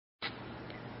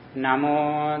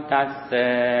නමෝ තස්ස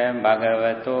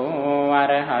භගවතු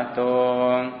අරහතෝ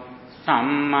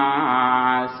සම්මා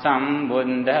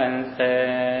සම්බුද්දස්ස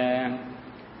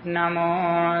නමෝ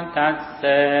තස්ස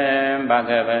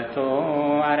භගවතු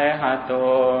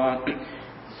අරහතෝ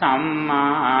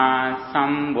සම්මා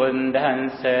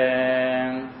සම්බුද්දස්ස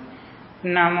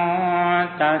නමෝ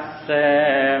තස්ස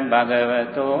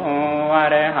භගවතු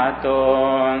අරහතෝ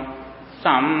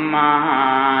සම්මා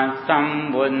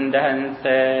සම්බුද්දස්ස.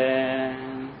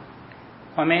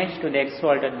 Homage to the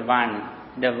exalted one,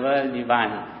 the worthy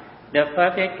one, the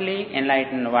perfectly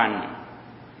enlightened one.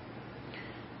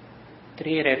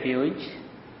 Three refuge.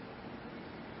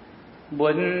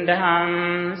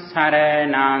 Buddham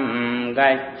saranam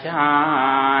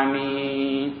gacchami,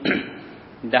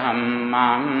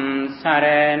 Dhammam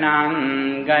saranam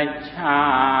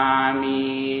gacchami,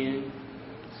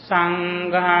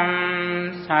 Sangham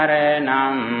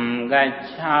saranam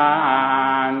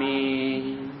gacchami.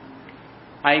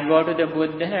 I go to the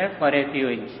Buddha for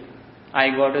refuge. I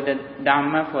go to the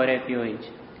Dhamma for refuge.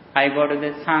 I go to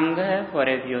the Sangha for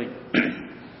refuge.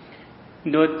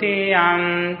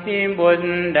 Dutiyampi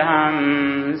Buddham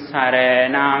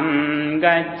saranam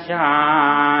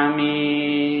gacchami,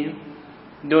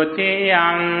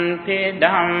 Dutiyampi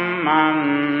Dhammam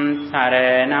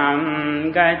saranam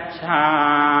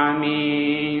gacchami,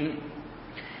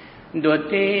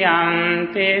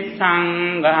 Dutiyampi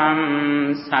Sangham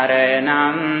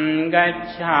saranam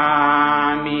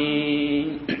gacchami.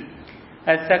 A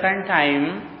second time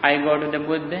I go to the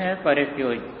Buddha for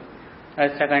refuge. A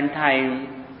second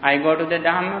time I go to the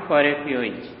Dhamma for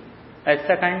refuge. A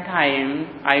second time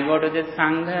I go to the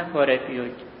Sangha for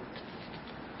refuge.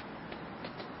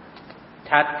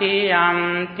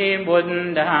 Tatiyamti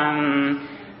Buddham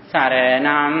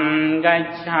saranam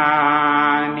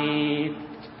gacchami,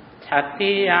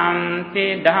 Tatiyamti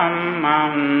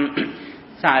Dhammam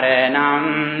saranam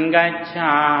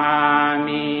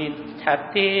gacchami,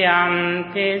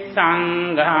 Tatiyamti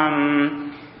Sangham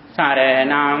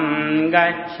saranam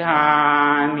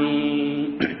gacchami.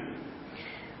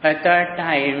 A third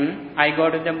time I go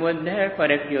to the Buddha for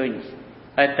refuge.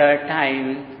 A third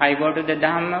time I go to the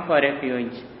Dhamma for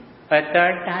refuge. A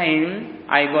third time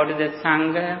I go to the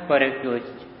Sangha for refuge.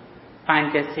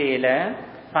 Panchasila,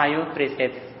 5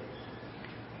 precepts.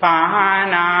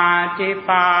 Pahanati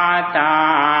pata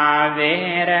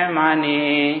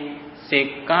veramani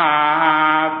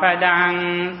Sikkhapadang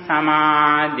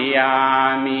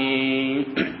samadhiyami,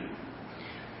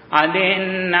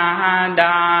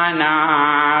 Adinnadana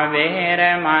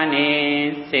veramani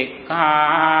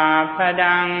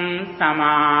Sikkhapadang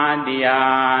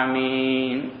samadhiyami,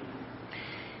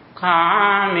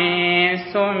 Kame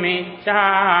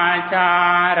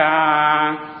sumiccācara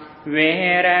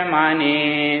veramani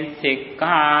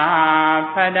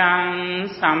Sikkhapadang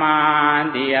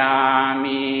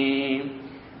samadhiyami,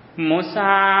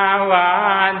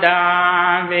 Musāvādā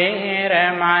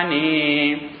veramani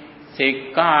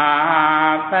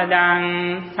Sikkhapadang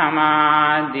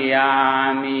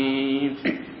samadhiyami,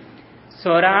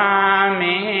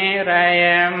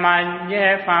 Surameraya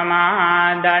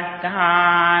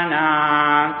majjapamādhatthāna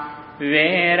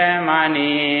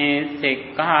veramani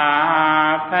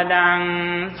Sikkhapadang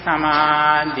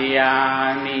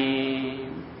samadhiyami.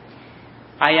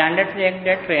 I undertake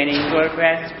the training rule to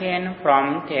abstain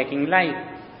from taking life.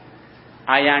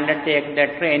 I undertake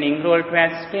the training rule to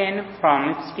abstain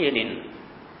from stealing.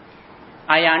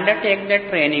 I undertake the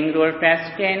training rule to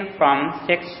abstain from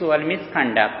sexual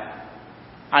misconduct.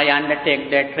 I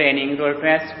undertake the training rule to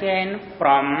abstain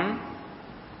from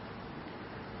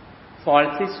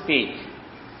false speech.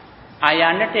 I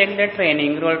undertake the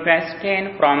training rule to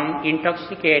abstain from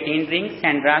intoxicating drinks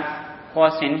and drugs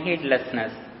causing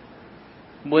heedlessness.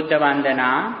 Buddha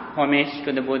Vandana, homage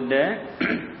to the Buddha.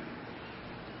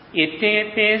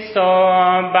 Itipiso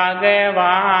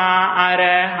bhagavā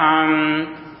araham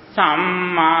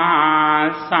sammā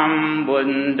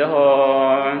sambuddho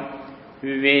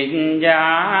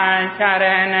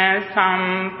viññācarana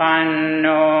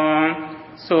sampanno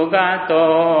sugato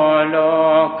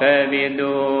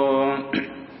lokavidu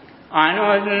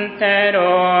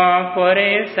anuttaro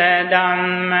purisa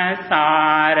dhamma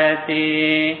sārati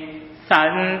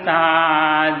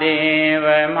Santa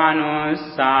deva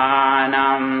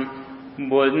manussanam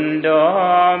buddho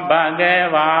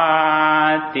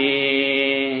bhagavati.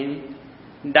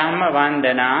 Dhamma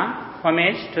Vandana,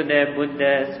 homage to the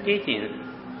Buddha's teachings.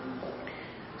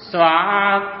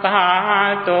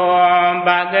 Swakhato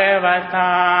bhagavata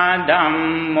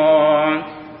dhammo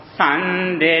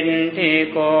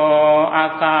sandentiko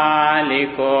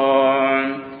akaliko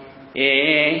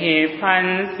ehi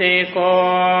pansiko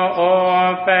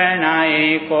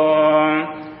opanayiko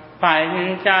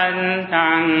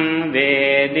pancantang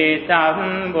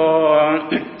veditambo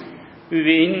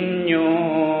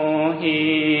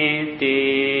vinyuhiti.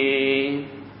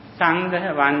 Sangha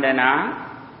Vandana,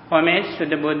 homage to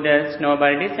the Buddha's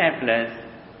noble disciples.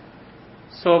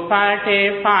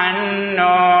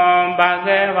 Supatipanno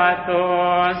bhagavato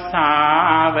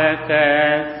savaka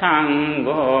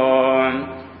sangho.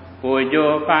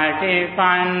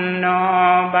 Ujupatipanno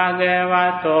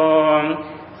bhagavato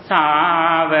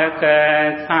savaka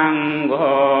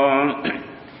sangho.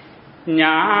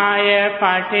 Nyaya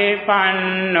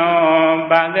patipanno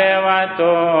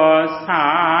bhagavato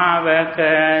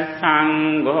savaka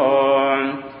sangho.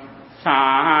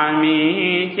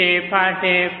 Samīci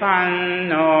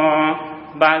patipanno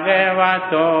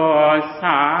bhagavato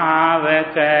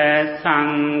savaka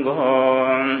sangho.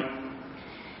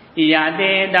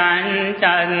 Yadidan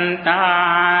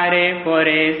chantare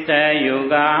purisa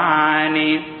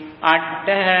yugani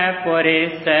atta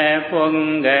purisa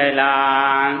pungala.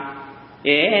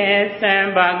 Esa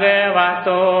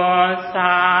bhagavato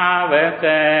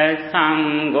savaka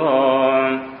sangho.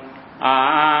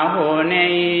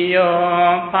 Ahuneyo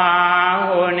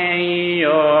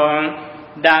pahuneyo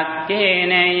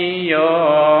dakkineyo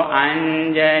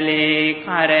anjali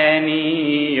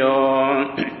karaniyo.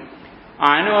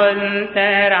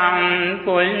 Anuntaram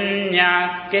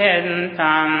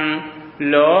punyakkentam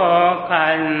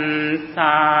lokan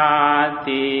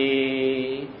sati.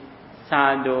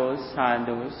 Sadhu,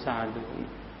 sadhu, sadhu.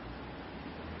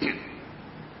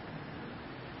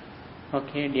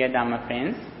 Okay, dear Dhamma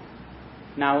friends.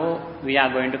 Now we are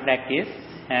going to practice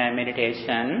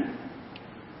meditation.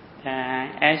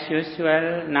 As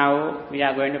usual, now we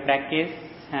are going to practice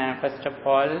first of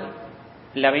all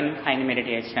loving kind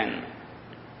meditation.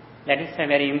 That is a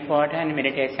very important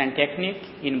meditation technique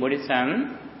in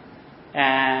Buddhism.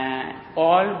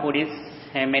 All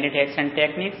Buddhist meditation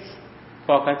techniques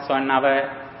focus on our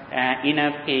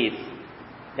inner peace,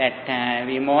 that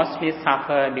we mostly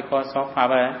suffer because of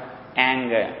our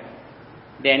anger.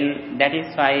 Then that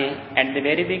is why at the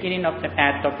very beginning of the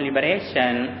path of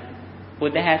liberation,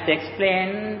 Buddha has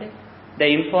explained the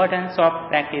importance of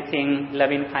practicing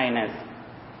loving kindness.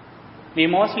 We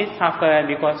mostly suffer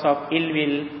because of ill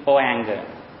will or anger.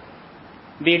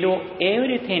 We do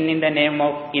everything in the name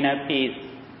of inner peace,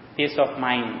 peace of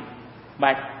mind.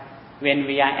 But when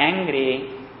we are angry,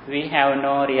 we have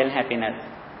no real happiness.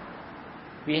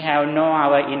 We have no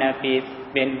our inner peace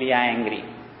when we are angry.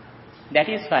 That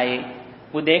is why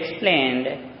Buddha explained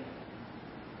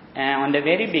on the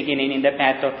very beginning in the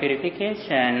path of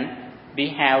purification, we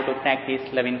have to practice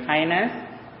loving kindness.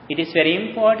 It is very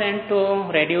important to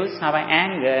reduce our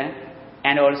anger,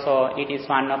 and also it is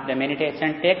one of the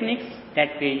meditation techniques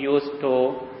that we use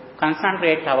to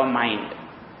concentrate our mind.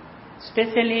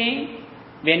 Especially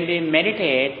when we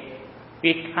meditate,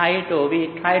 we try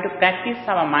to practice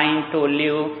our mind to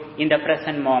live in the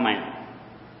present moment.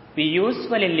 We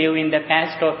usually live in the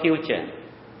past or future.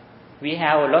 We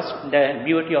have lost the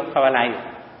beauty of our life.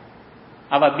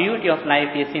 Our beauty of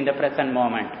life is in the present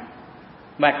moment.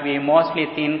 But we mostly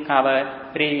think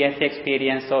our previous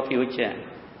experience or future.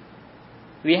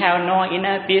 We have no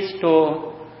inner peace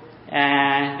to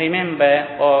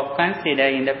remember or consider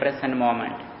in the present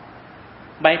moment.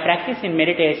 By practicing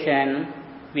meditation,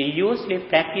 we usually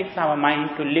practice our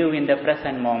mind to live in the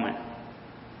present moment.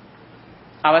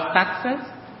 Our success,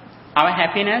 our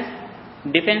happiness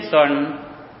depends on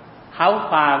how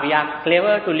far we are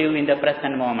clever to live in the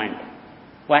present moment.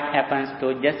 What happens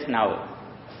to just now?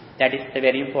 That is the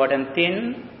very important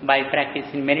thing. By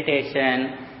practicing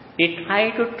meditation, we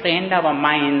try to train our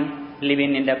mind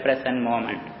living in the present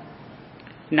moment.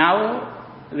 Now,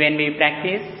 when we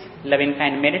practice loving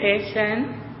kind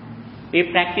meditation, we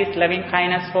practice loving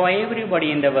kindness for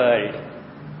everybody in the world.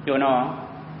 You know,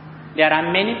 there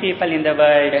are many people in the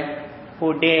world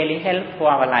who daily help for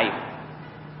our life.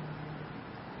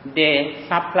 They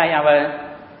supply our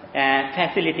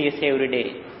facilities every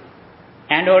day.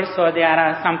 And also there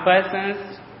are some persons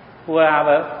who are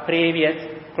our previous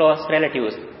close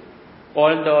relatives.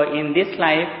 Although in this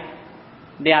life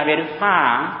they are very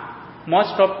far,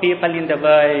 most of people in the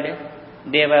world,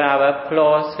 they were our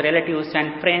close relatives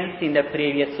and friends in the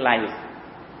previous lives.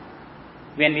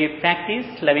 When we practice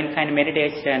loving kind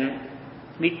meditation,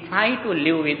 we try to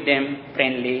live with them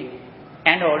friendly,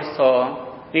 and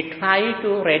also we try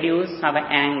to reduce our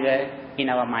anger in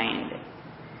our mind.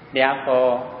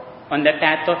 Therefore, on the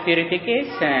path of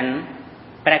purification,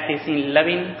 practicing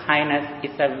loving kindness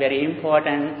is a very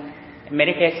important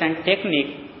meditation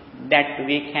technique that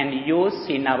we can use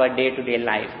in our day-to-day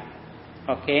life.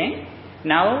 Okay?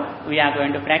 Now we are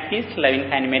going to practice loving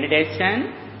kindness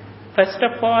meditation. First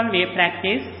of all, we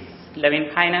practice loving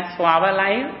kindness for our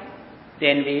life,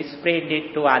 then we spread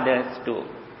it to others too.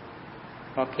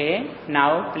 Okay?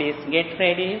 Now please get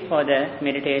ready for the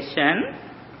meditation.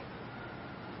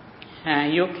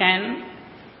 You can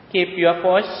keep your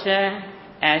posture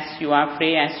as you are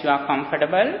free, as you are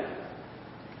comfortable.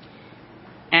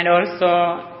 And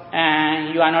also,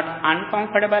 you are not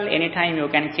uncomfortable. Anytime you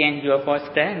can change your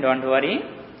posture, don't worry.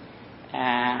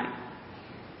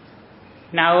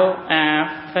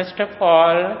 Now, first of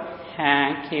all,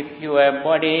 keep your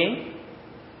body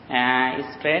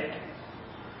straight.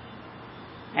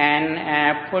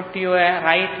 And put your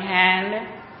right hand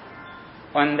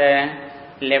on the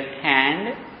left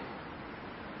hand.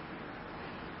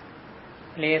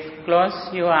 Please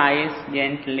close your eyes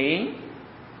gently.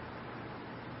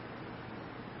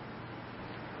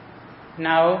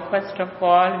 Now, first of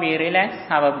all, we relax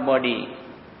our body.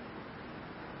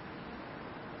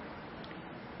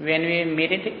 When we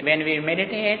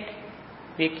meditate,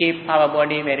 we keep our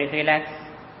body very relaxed.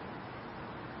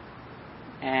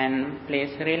 And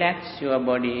please relax your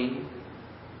body.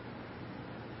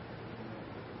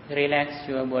 Relax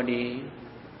your body.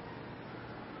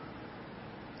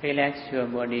 Relax your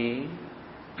body.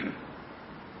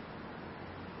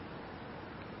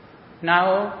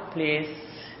 Now, please,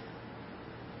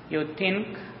 you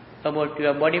think about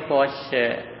your body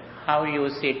posture, how you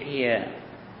sit here.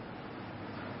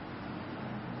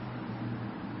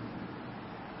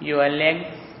 Your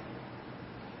legs,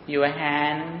 your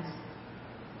hands,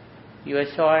 your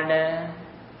shoulder,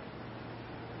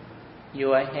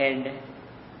 your head.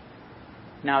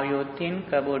 Now you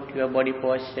think about your body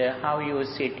posture, how you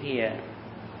sit here.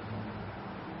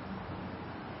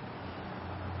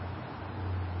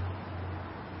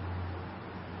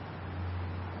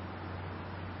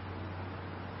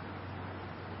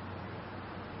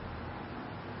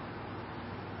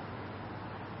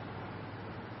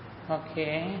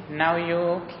 Okay, now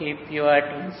you keep your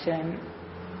attention.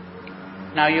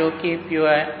 Now you keep your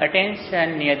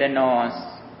attention near the nose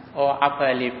or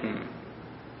upper lip.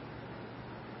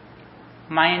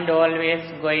 Mind always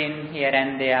going here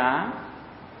and there.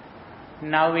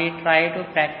 Now we try to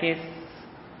practice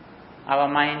our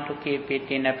mind to keep it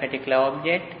in a particular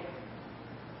object.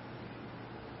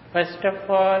 First of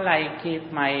all, I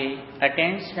keep my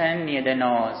attention near the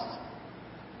nose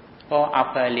or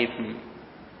upper lip.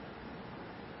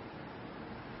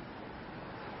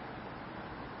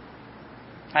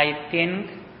 I think,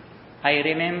 I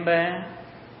remember,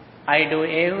 I do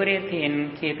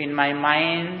everything keeping my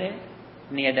mind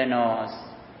near the nose.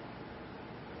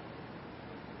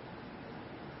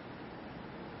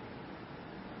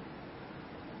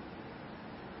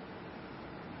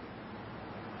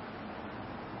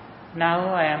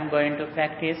 Now I am going to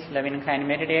practice loving kind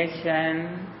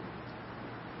meditation.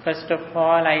 First of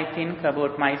all, I think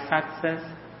about my success,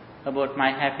 about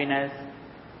my happiness.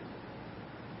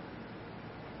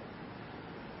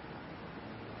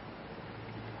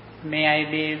 May I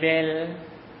be well,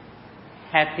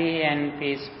 happy and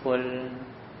peaceful.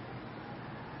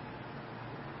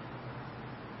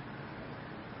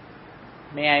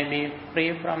 May I be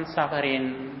free from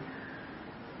suffering.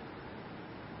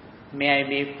 May I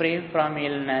be free from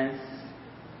illness.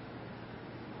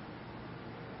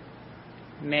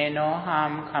 May no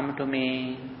harm come to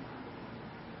me.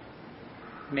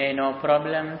 May no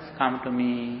problems come to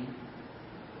me.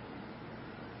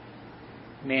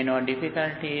 May no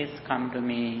difficulties come to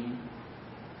me.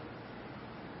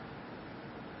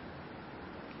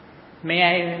 May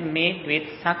I meet with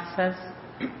success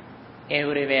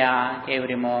everywhere,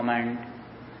 every moment.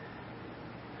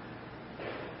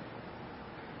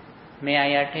 May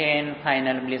I attain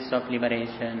final bliss of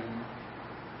liberation.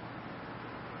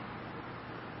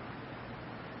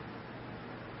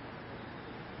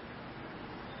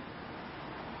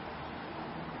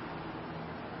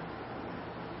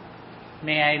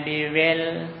 May I be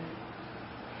well,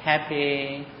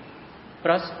 happy,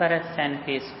 prosperous and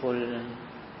peaceful.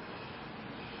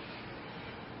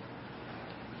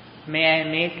 May I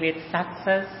meet with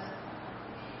success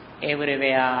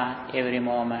everywhere, every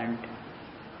moment.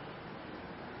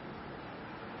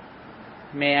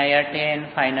 May I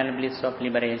attain final bliss of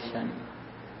liberation.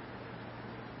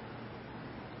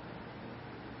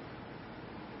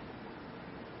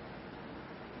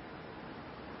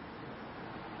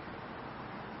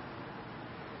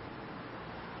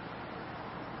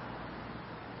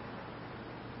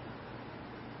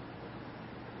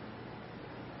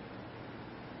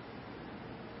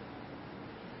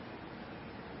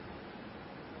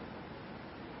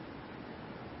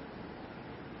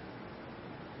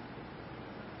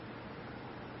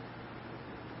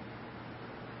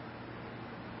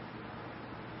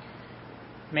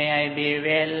 May I be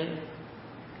well,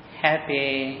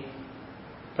 happy,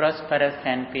 prosperous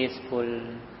and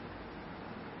peaceful.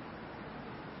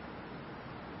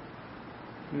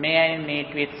 May I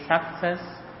meet with success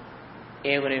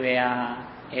everywhere,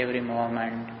 every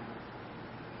moment.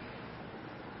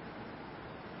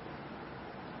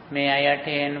 May I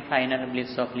attain final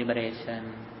bliss of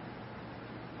liberation.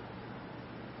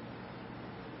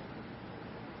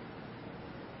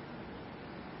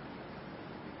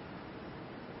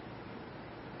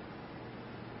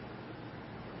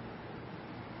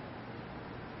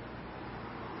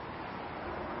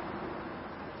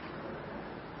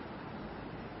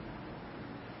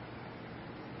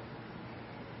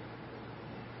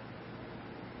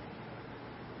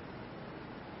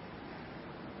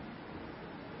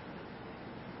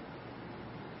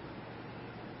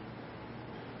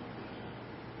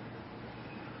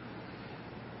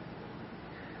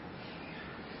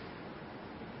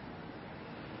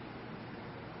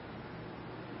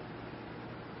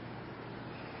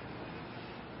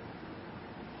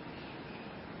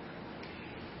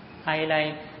 I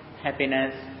like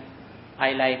happiness.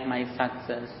 I like my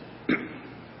success.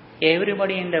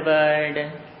 Everybody in the world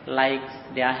likes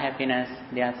their happiness,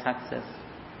 their success.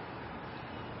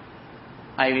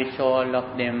 I wish all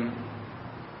of them.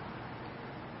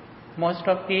 Most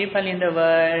of people in the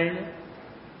world,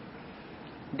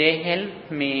 they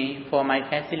help me for my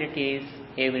facilities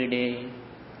every day.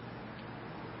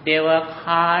 They work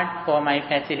hard for my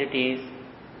facilities.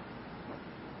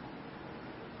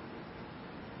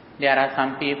 There are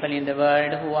some people in the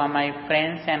world who are my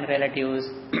friends and relatives.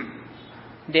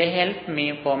 They help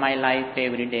me for my life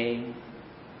every day.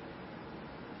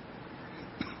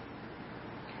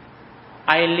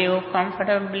 I live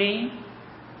comfortably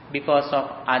because of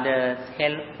others'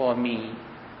 help for me.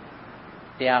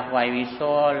 Therefore, I wish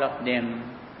all of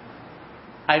them.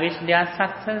 I wish their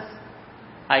success.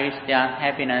 I wish their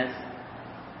happiness.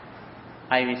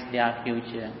 I wish their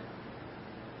future.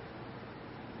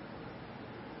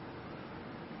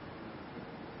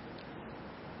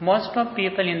 Most of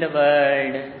people in the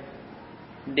world,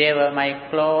 they were my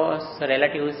close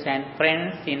relatives and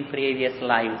friends in previous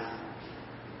lives.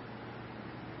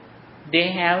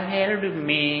 They have helped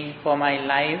me for my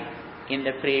life in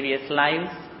the previous lives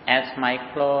as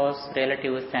my close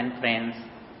relatives and friends.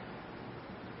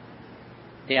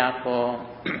 Therefore,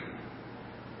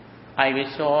 I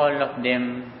wish all of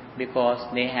them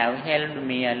because they have helped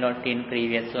me a lot in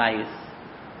previous lives.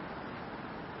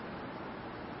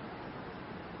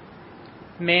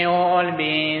 May all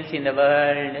beings in the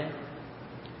world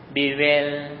be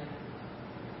well,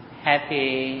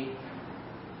 happy,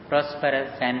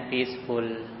 prosperous and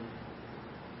peaceful.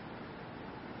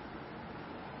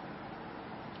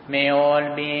 May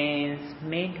all beings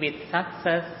meet with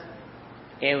success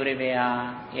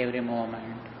everywhere, every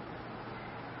moment.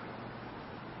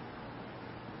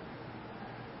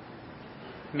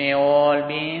 May all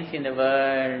beings in the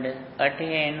world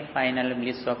attain final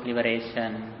bliss of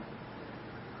liberation.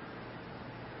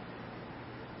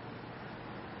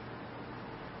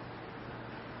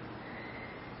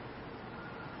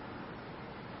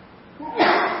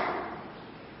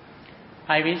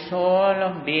 I wish all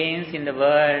of beings in the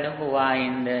world who are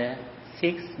in the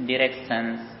 6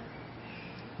 directions,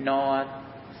 north,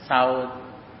 south,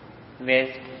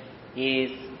 west,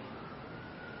 east,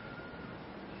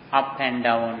 up and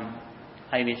down,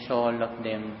 I wish all of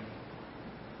them.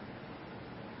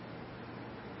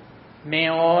 May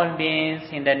all beings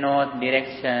in the north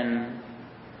direction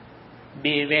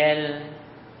be well,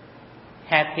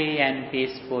 happy and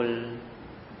peaceful.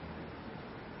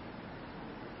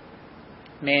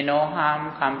 May no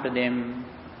harm come to them.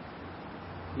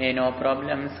 May no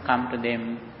problems come to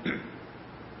them.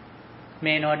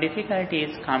 May no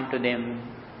difficulties come to them.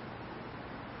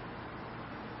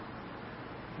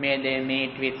 May they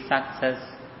meet with success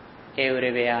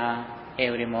everywhere,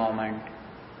 every moment.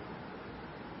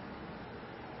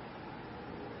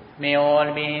 May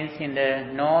all beings in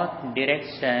the north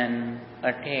direction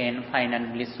attain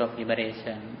final bliss of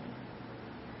liberation.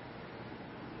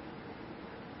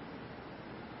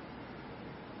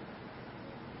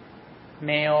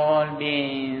 May all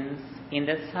beings in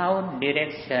the south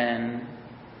direction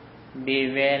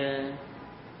be well,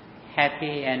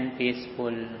 happy and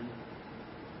peaceful.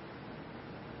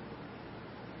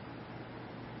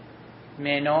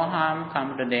 May no harm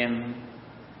come to them.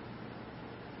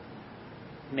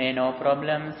 May no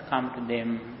problems come to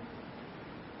them.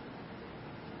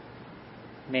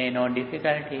 May no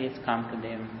difficulties come to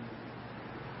them.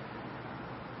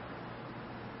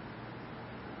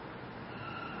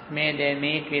 May they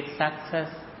meet with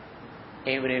success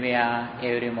everywhere,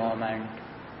 every moment.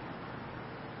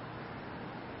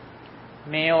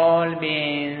 May all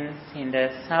beings in the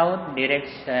south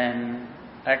direction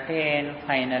attain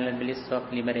final bliss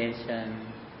of liberation.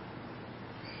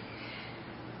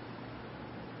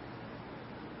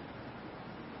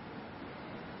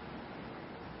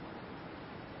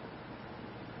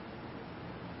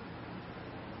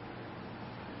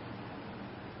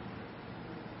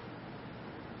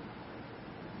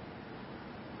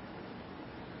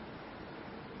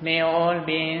 May all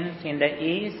beings in the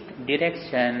east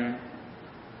direction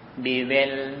be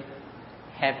well,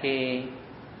 happy,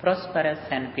 prosperous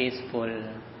and peaceful.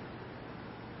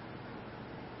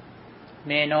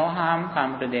 May no harm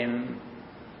come to them.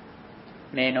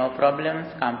 May no problems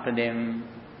come to them.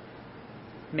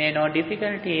 May no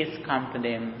difficulties come to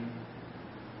them.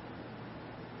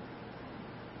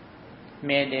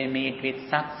 May they meet with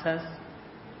success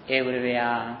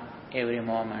everywhere, every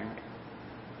moment.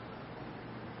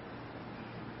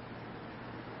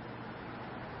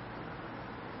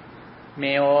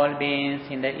 May all beings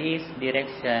in the east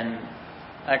direction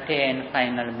attain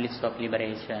final bliss of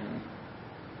liberation.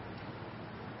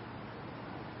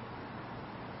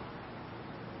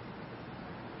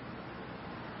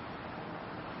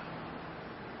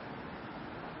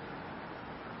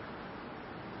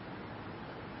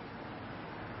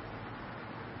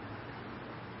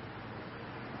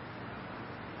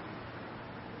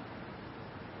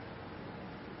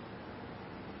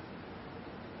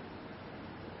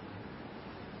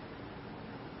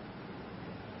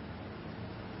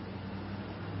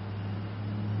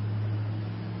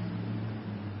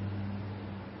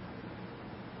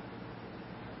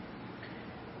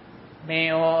 May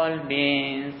all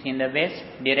beings in the west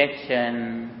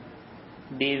direction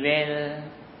be well,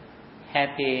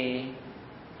 happy,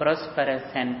 prosperous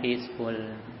and peaceful.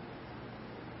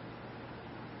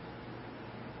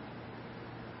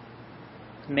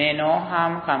 May no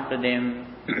harm come to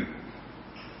them.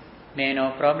 May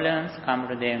no problems come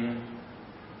to them.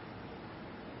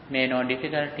 May no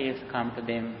difficulties come to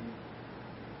them.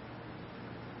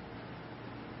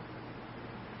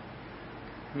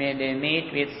 May they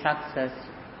meet with success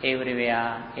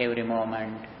everywhere, every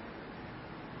moment.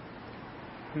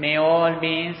 May all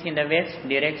beings in the west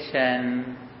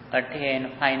direction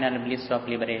attain final bliss of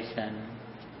liberation.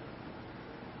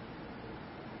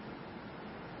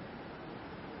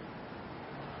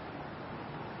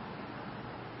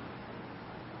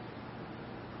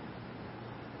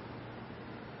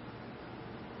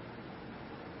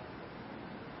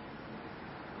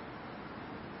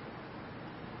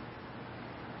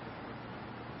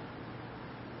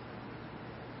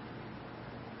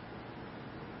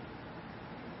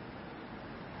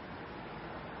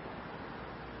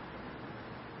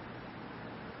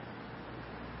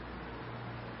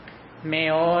 May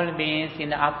all beings in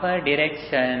the upper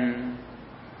direction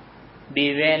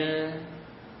be well,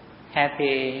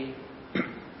 happy,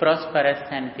 prosperous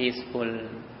and peaceful.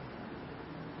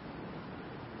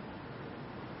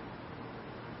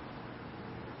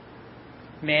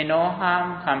 May no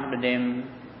harm come to them.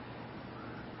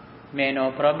 May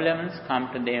no problems come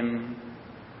to them.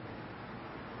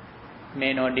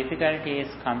 May no difficulties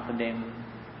come to them.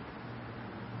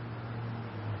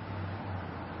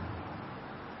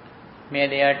 May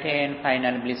they attain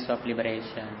final bliss of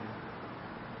liberation.